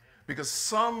 because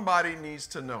somebody needs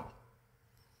to know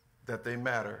that they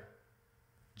matter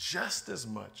just as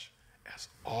much as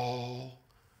all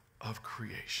of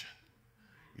creation.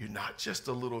 You're not just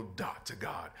a little dot to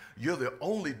God. You're the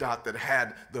only dot that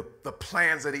had the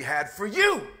plans that he had for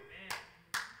you.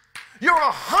 You're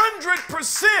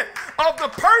 100% of the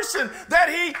person that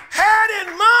he had in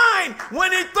mind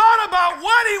when he thought about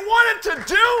what he wanted to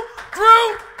do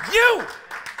through you.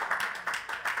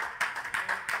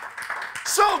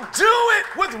 So do it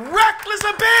with reckless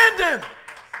abandon.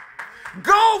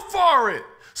 Go for it.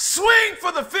 Swing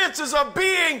for the fences of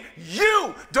being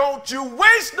you. Don't you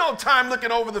waste no time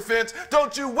looking over the fence.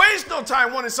 Don't you waste no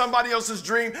time wanting somebody else's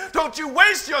dream. Don't you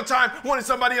waste your time wanting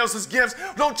somebody else's gifts.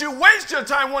 Don't you waste your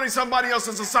time wanting somebody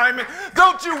else's assignment.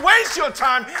 Don't you waste your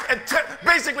time at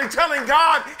basically telling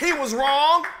God he was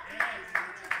wrong.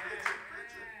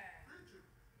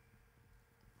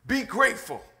 Be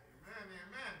grateful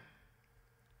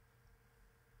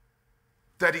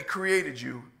that he created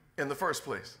you in the first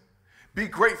place. Be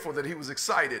grateful that he was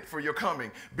excited for your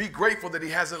coming. Be grateful that he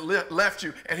hasn't left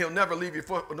you and he'll never leave you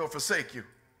nor forsake you.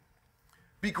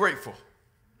 Be grateful.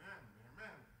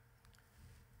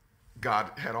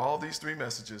 God had all these 3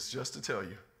 messages just to tell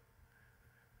you.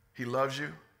 He loves you.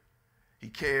 He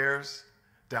cares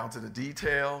down to the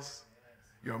details.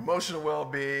 Your emotional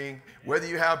well-being, whether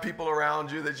you have people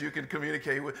around you that you can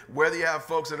communicate with, whether you have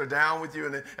folks that are down with you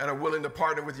and are willing to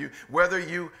partner with you,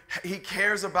 he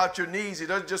cares about your needs. He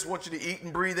doesn't just want you to eat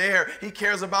and breathe air. He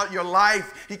cares about your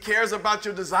life. He cares about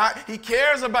your desire. He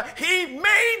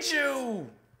made you.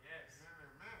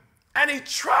 And he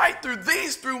tried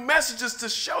through messages to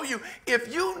show you,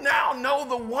 if you now know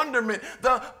the wonderment,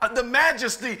 the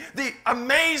majesty, the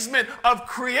amazement of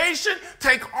creation,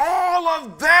 take all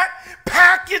of that,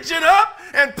 package it up,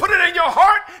 and put it in your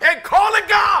heart and call it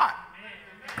God.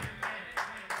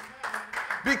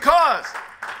 Because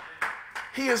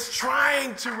he is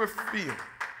trying to reveal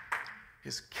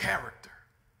his character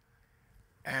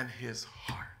and his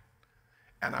heart.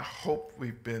 And I hope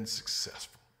we've been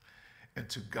successful. And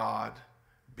to God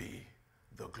be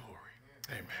the glory.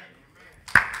 Amen.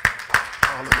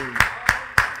 Hallelujah.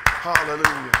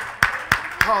 Hallelujah.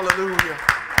 Hallelujah.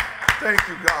 Thank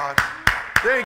you, God.